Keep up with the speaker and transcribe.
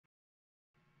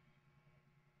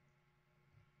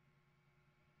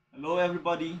Hello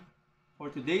everybody.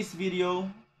 For today's video,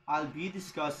 I'll be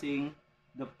discussing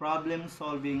the problem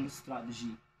solving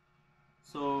strategy.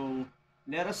 So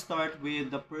let us start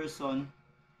with the person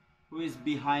who is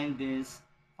behind this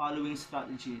following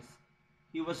strategies.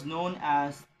 He was known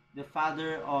as the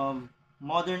father of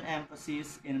modern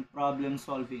emphasis in problem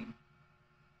solving.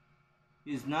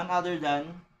 He is none other than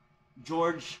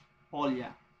George Polya.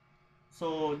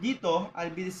 So dito, I'll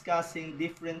be discussing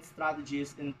different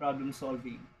strategies in problem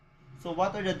solving. So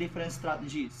what are the different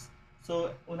strategies?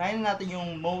 So unahin natin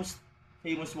yung most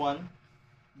famous one,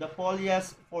 the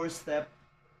Polyas 4-step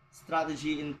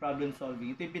strategy in problem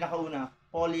solving. Ito yung pinakauna,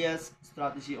 Polyas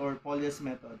strategy or Polyas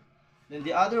method. Then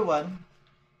the other one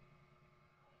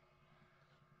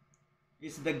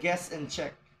is the guess and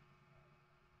check.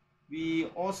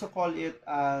 We also call it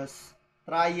as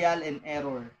trial and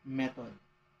error method.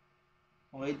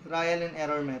 Okay, trial and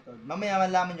error method. Mamaya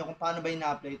malaman nyo kung paano ba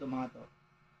ina-apply ito mga to.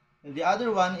 And the other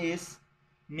one is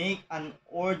make an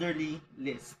orderly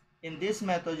list. In this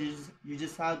method, you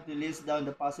just have to list down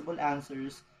the possible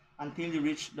answers until you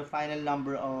reach the final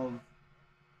number of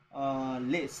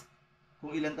list. Kung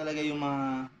ilan talaga yung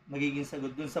mga magiging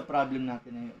sagot dun sa problem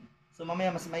natin na yun. So mamaya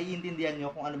mas maiintindihan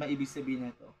nyo kung ano ba ibig sabihin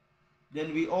nito.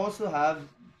 Then we also have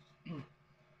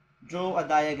draw a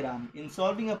diagram. In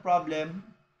solving a problem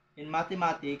in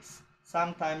mathematics,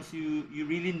 sometimes you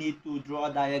really need to draw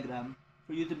a diagram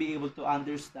for you to be able to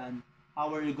understand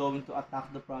how are you going to attack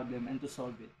the problem and to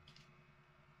solve it.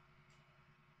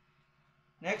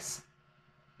 Next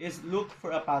is look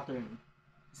for a pattern.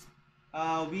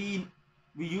 We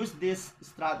use this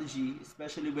strategy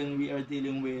especially when we are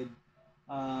dealing with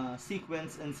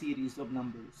sequence and series of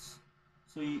numbers.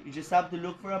 So you just have to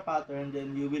look for a pattern,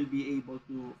 then you will be able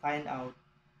to find out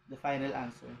the final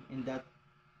answer in that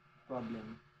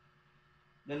problem.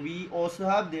 Then we also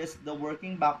have this, the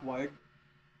working backward.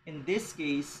 In this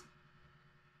case,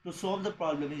 to solve the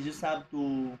problem, you just have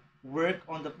to work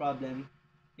on the problem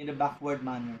in a backward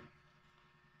manner.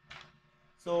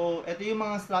 So, ito yung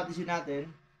mga strategy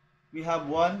natin. We have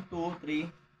 1, 2, 3,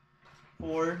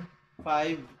 4,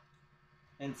 5,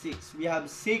 and 6. We have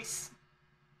 6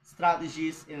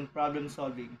 strategies in problem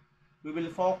solving. We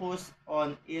will focus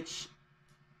on each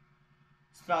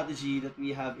strategy that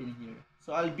we have in here.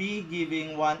 So I'll be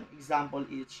giving one example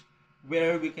each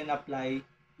where we can apply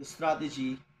the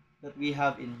strategy that we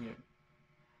have in here.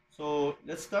 So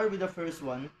let's start with the first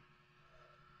one.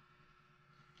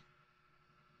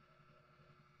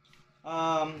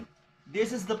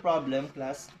 This is the problem,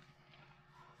 class.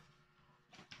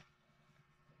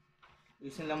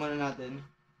 Ayusin lang muna natin.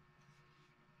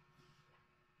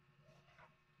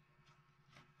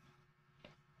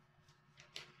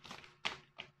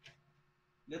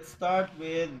 Let's start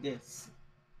with this.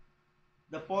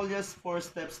 The Polyas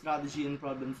 4-step strategy in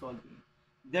problem solving.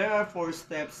 There are 4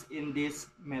 steps in this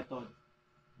method.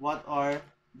 What are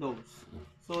those?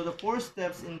 So the 4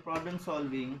 steps in problem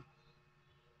solving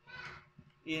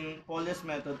in Polyas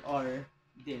method are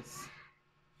this.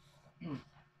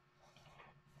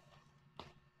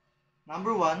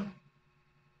 Number 1,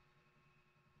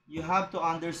 you have to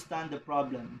understand the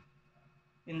problem.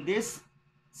 In this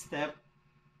step,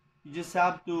 you just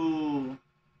have to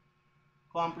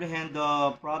comprehend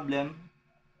the problem,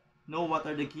 know what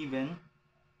are the given,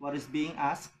 what is being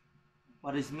asked,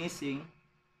 what is missing,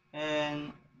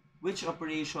 and which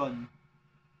operation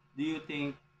do you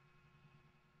think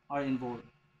are involved.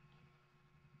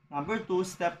 Number 2,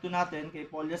 step 2 natin, kay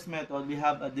Polyas method, we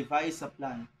have a devise a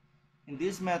plan. In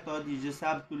this method, you just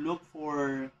have to look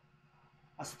for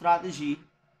a strategy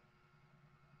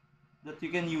that you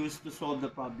can use to solve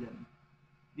the problem.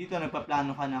 Dito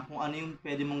nagpaplano ka na kung ano yung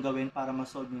pwede mong gawin para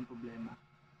ma-solve yung problema.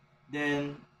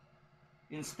 Then,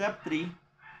 in step 3,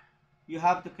 you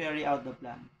have to carry out the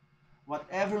plan.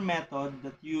 Whatever method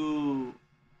that you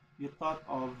thought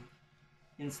of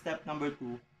in step number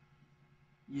 2,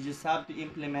 you just have to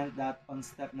implement that on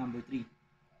step number 3.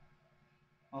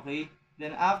 Okay?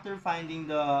 Then after finding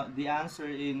the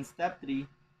answer in step 3,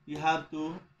 you have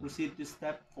to proceed to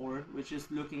step 4, which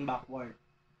is looking backward.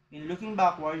 In looking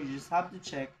backward, you just have to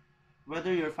check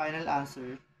whether your final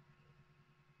answer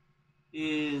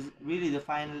is really the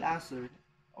final answer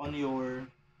on your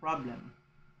problem.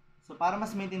 So para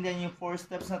mas maintindihan yung 4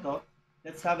 steps na to,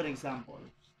 let's have an example.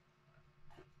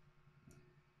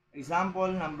 Example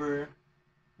number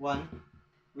 1,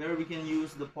 where we can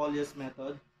use the Polyas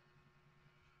method.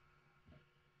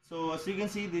 So as you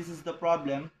can see, this is the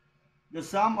problem. The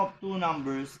sum of 2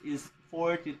 numbers is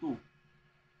 42.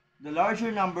 The larger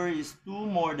number is 2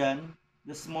 more than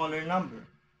the smaller number.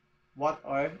 What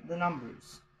are the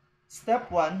numbers?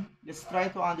 Step 1, let's try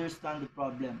to understand the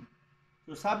problem.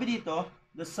 So sabi dito,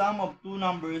 the sum of two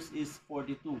numbers is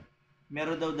 42.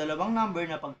 Meron daw dalawang number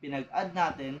na pag pinag-add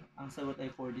natin, ang sagot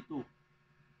ay 42.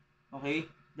 Okay?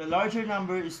 The larger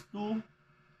number is 2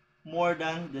 more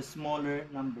than the smaller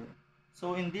number.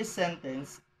 So in this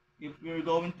sentence, if we're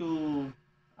going to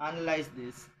analyze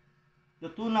this,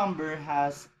 the two number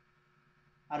has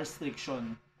a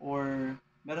restriction or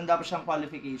meron dapat siyang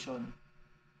qualification.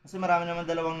 Kasi marami naman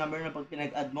dalawang number na pag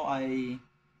pinag-add mo ay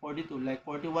 42, like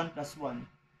 41 plus 1.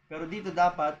 Pero dito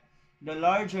dapat, the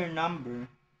larger number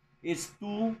is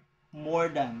 2 more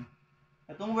than.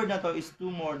 Itong word na to is 2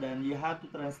 more than, you have to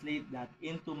translate that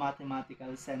into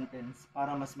mathematical sentence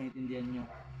para mas maintindihan nyo.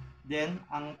 Then,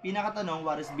 ang pinakatanong,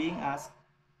 what is being asked,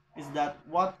 is that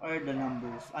what are the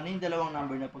numbers? Ano yung dalawang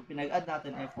number na pag pinag-add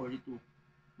natin ay 42?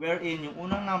 Wherein, yung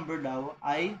unang number daw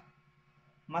ay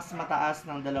mas mataas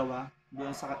ng dalawa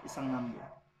doon sa isang number.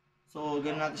 So,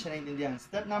 ganun natin siya naintindihan.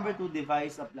 Step number 2,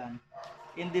 devise a plan.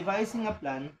 In devising a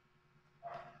plan,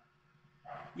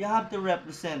 you have to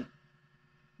represent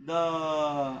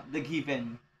the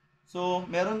given. So,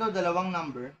 meron daw dalawang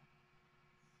number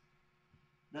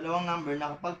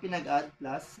na kapag pinag-add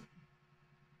plus,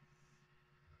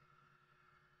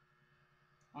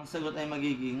 ang sagot ay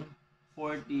magiging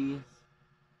 42.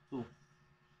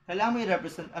 Kailangan mo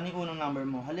i-represent ano yung unang number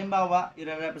mo. Halimbawa,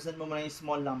 i-represent mo muna yung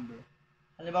small number.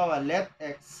 Halimbawa, let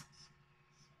x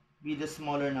be the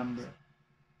smaller number.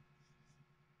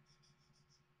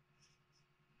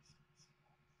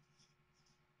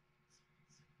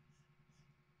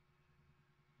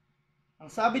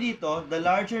 Ang sabi dito, the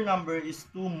larger number is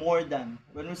 2 more than.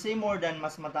 When we say more than,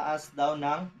 mas mataas daw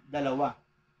ng dalawa.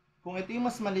 Kung ito yung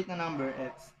mas maliit na number,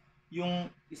 x,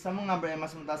 yung isa mong number ay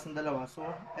mas mataas ng dalawa, so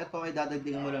ito ay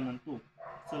dadagdagan mo lang ng 2.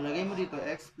 So, lagay mo dito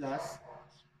x plus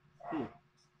 2.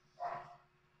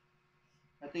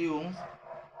 Ito yung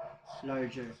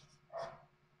larger.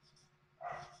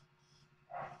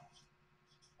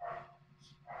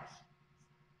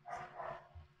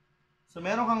 So,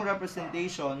 meron kang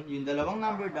representation, yung dalawang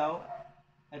number daw,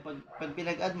 ay pag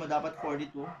pinag-add mo, dapat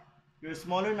 42. Your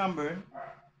smaller number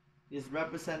is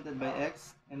represented by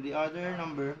x, and the other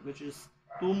number, which is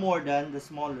 2 more than the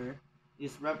smaller,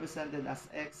 is represented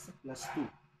as x plus 2.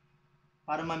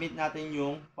 Para ma-meet natin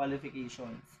yung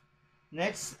qualifications.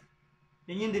 Next,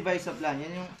 yun yung devise a plan.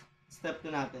 Yan yung step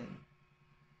 2 natin.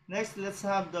 Next, let's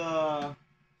have the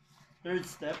third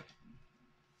step.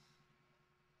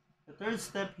 The third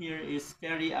step here is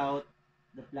carry out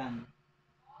the plan.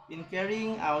 In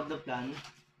carrying out the plan,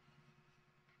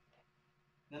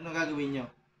 ano gagawin nyo?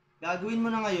 Gagawin mo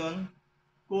na ngayon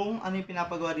kung ano yung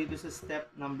pinapagawa dito sa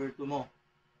step number 2 mo.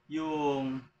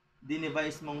 Yung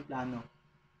dinevise mong plano.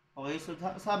 Okay, so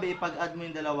sabi ipag-add mo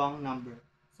yung dalawang number.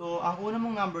 So, ang una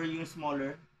mong number yung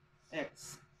smaller,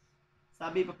 x.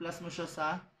 Sabi ipa-plus mo siya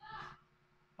sa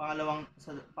pangalawang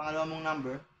mong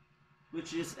number,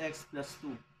 which is x plus 2.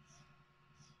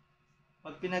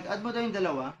 Pag pinag-add mo daw yung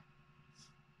dalawa,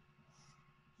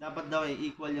 dapat daw ay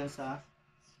equal yan sa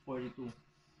 42.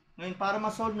 Ngayon, para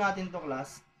ma-solve natin to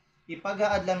class,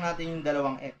 ipag-add lang natin yung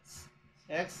dalawang x.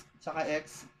 X, tsaka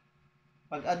x.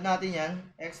 Pag-add natin yan,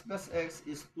 x plus x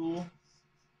is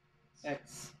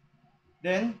 2x.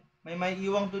 Then, may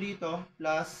iwang to dito,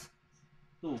 plus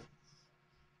 2.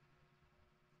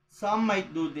 Some might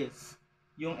do this.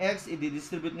 Yung x,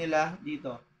 i-distribute nila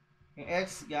dito. Yung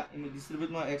x, i-distribute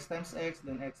mo x times x,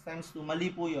 then x times 2. Mali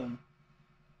po yun.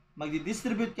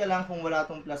 Magdi-distribute ka lang kung wala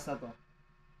tong plus na to.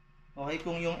 Okay,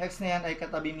 kung yung x na yan ay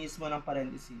katabi mismo ng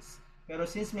parenthesis. Pero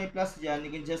since may plus dyan,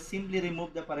 you can just simply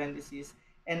remove the parenthesis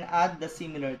and add the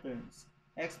similar terms.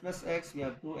 X plus x, we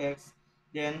have 2x.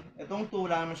 Then, itong 2,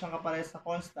 wala naman siyang kaparehas na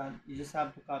constant. You just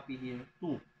have to copy here,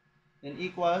 2. Then,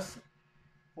 equals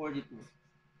 42.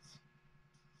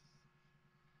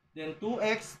 Then,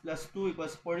 2x plus 2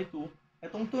 equals 42.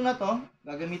 Itong 2 na to,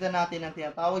 gagamitan natin ang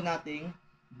tinatawag nating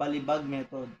balibag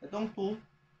method. Itong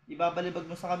 2, ibabalibag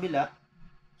mo sa kabila.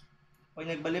 Pag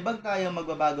nagbalibag tayo,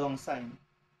 magbabago ang sign.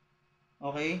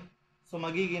 Okay? So,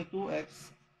 magiging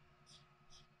 2x.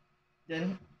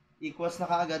 Then, equals na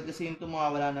kaagad kasi yung 2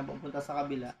 mawawala na pupunta sa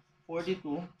kabila.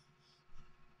 42.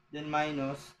 Then,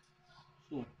 minus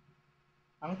 2.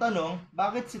 Ang tanong,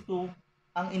 bakit si 2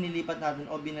 ang inilipat natin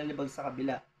o binalibag sa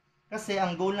kabila? Kasi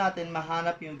ang goal natin,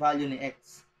 mahanap yung value ni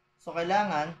x. So,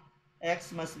 kailangan,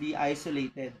 x must be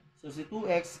isolated. So, si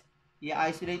 2x,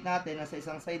 i-isolate natin, nasa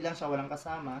isang side lang siya, walang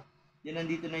kasama. Then,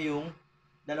 nandito na yung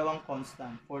dalawang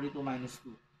constant, 42 minus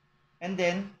 2. And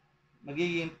then,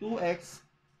 magiging 2x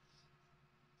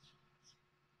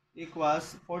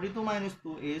equals, 42 minus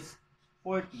 2 is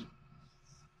 40.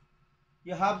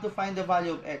 you have to find the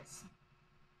value of x.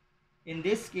 In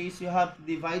this case, you have to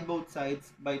divide both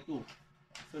sides by 2.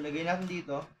 So, lagay natin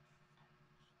dito.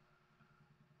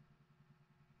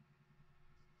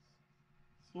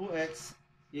 (2x)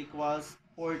 equals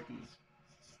 40.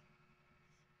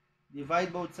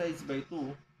 Divide both sides by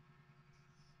 2.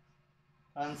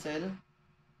 Cancel.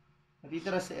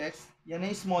 Natitira si x. Yan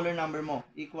ay smaller number mo.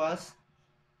 Equals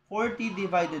 40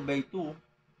 divided by 2.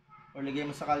 Or lagay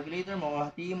mo sa calculator mo, o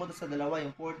hatiin mo ito sa dalawa,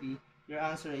 yung 40. Your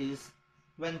answer is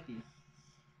 20.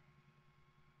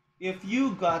 If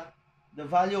you got the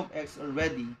value of x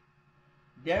already,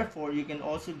 therefore, you can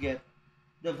also get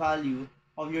the value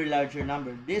of your larger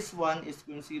number. This one is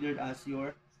considered as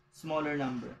your smaller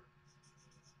number.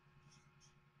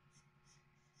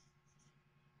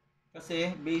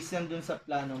 Kasi, based yan dun sa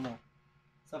plano mo.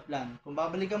 Sa plan. Kung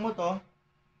babalikan mo to,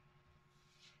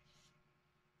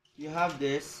 you have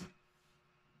this.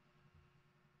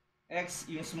 X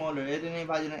yung smaller. Ito na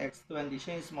yung value ng x, 20.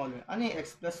 Siya yung smaller. Ano yung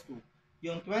x plus 2?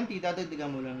 Yung 20,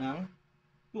 dadagdagan mo lang ng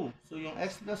 2. So, yung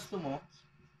x plus 2 mo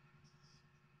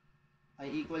ay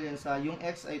equal yan sa, yung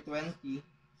x ay 20.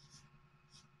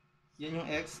 Yan yung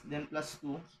x, then plus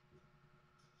 2.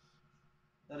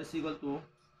 That is equal to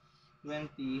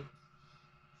 22.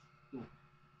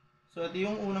 So, ito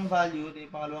yung unang value, ito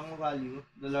yung pangalawang value,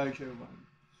 the larger one.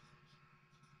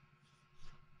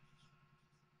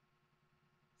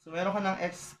 So, meron ka ng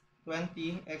x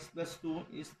 20, x plus 2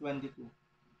 is 22.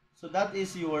 So, that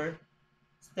is your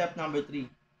step number 3.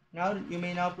 Now, you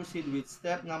may now proceed with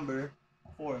step number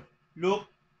 4.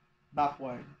 Look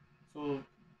backward. So,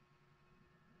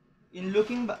 in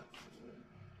looking back,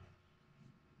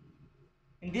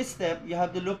 in this step, you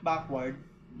have to look backward.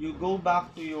 You go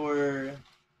back to your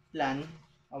plan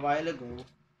a while ago.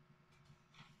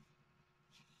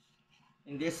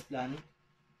 In this plan,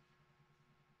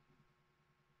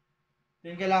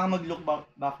 then kailangan mag-look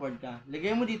backward ka.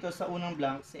 Lagay mo dito sa unang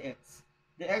blank si x.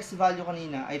 The x value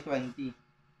kanina ay 20.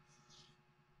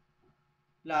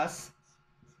 Plus,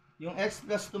 yung x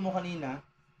plus 2 mo kanina,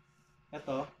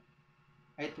 ito,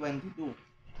 ay 22.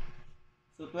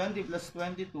 So, 20 plus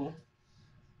 22,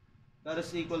 that is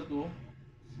equal to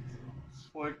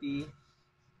 42.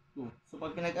 So,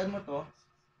 pag pinag-add mo to,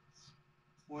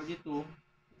 42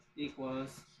 equals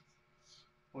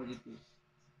 42.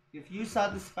 If you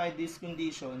satisfy this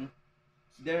condition,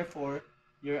 therefore,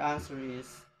 your answer is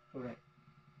correct.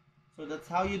 So, that's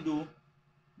how you do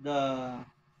the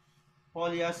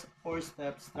Polyas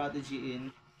 4-step strategy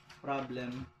in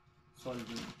problem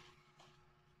solving.